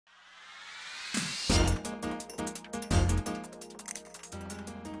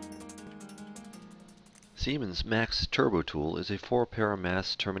Siemon MAX TurboTool is a 4-pair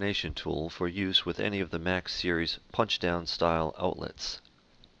mass termination tool for use with any of the MAX series punchdown style outlets.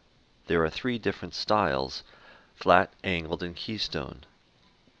 There are 3 different styles: flat, angled, and keystone.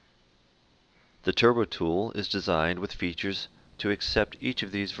 The TurboTool is designed with features to accept each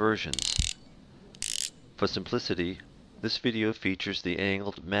of these versions. For simplicity, this video features the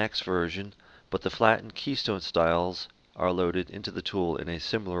angled MAX version, but the flat and keystone styles are loaded into the tool in a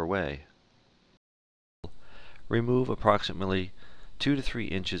similar way. Remove approximately 2 to 3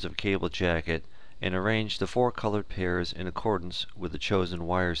 inches of cable jacket and arrange the 4 colored pairs in accordance with the chosen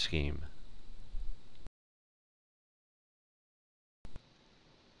wire scheme.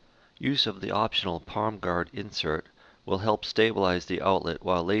 Use of the optional palm guard insert will help stabilize the outlet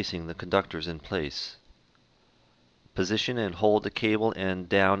while lacing the conductors in place. Position and hold the cable end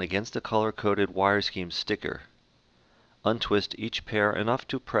down against the color-coded wire scheme sticker. Untwist each pair enough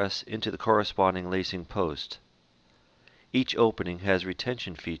to press into the corresponding lacing post. Each opening has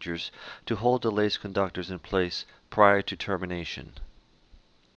retention features to hold the lace conductors in place prior to termination.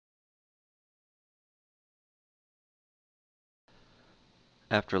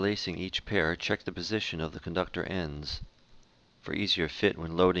 After lacing each pair, check the position of the conductor ends. For easier fit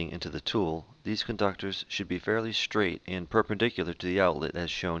when loading into the tool, these conductors should be fairly straight and perpendicular to the outlet as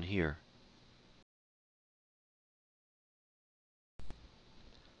shown here.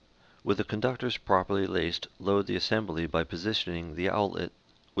 With the conductors properly laced, load the assembly by positioning the outlet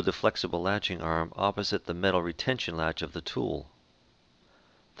with the flexible latching arm opposite the metal retention latch of the tool.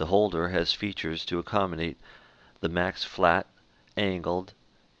 The holder has features to accommodate the MAX flat, angled,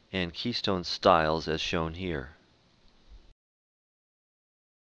 and keystone styles as shown here.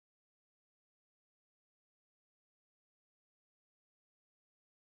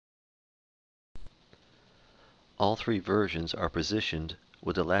 All 3 versions are positioned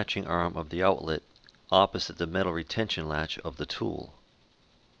with the latching arm of the outlet opposite the metal retention latch of the tool.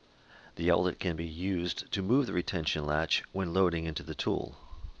 The outlet can be used to move the retention latch when loading into the tool.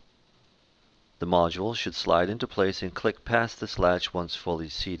 The module should slide into place and click past this latch once fully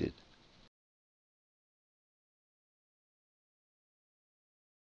seated.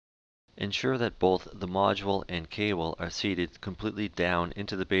 Ensure that both the module and cable are seated completely down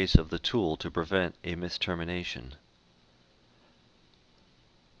into the base of the tool to prevent a mistermination.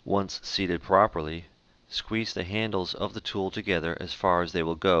 Once seated properly, squeeze the handles of the tool together as far as they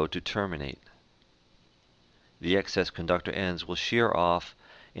will go to terminate. The excess conductor ends will shear off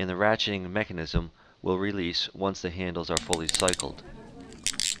and the ratcheting mechanism will release once the handles are fully cycled.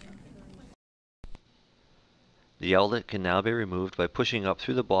 The outlet can now be removed by pushing up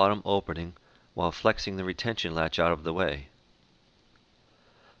through the bottom opening while flexing the retention latch out of the way.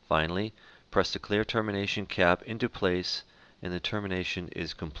 Finally, press the clear termination cap into place and the termination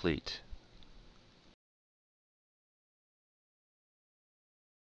is complete.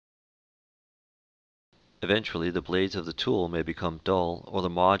 Eventually, the blades of the tool may become dull or the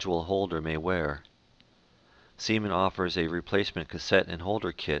module holder may wear. Siemon offers a replacement cassette and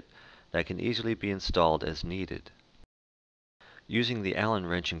holder kit that can easily be installed as needed. Using the Allen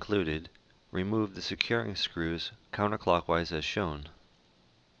wrench included, remove the securing screws counterclockwise as shown.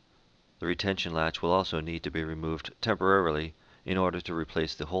 The retention latch will also need to be removed temporarily in order to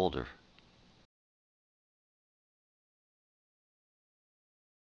replace the holder.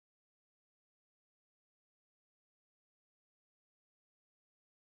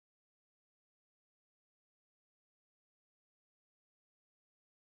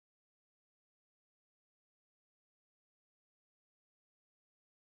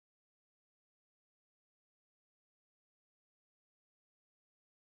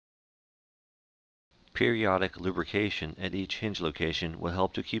 Periodic lubrication at each hinge location will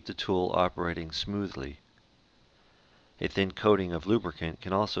help to keep the tool operating smoothly. A thin coating of lubricant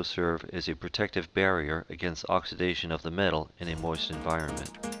can also serve as a protective barrier against oxidation of the metal in a moist environment.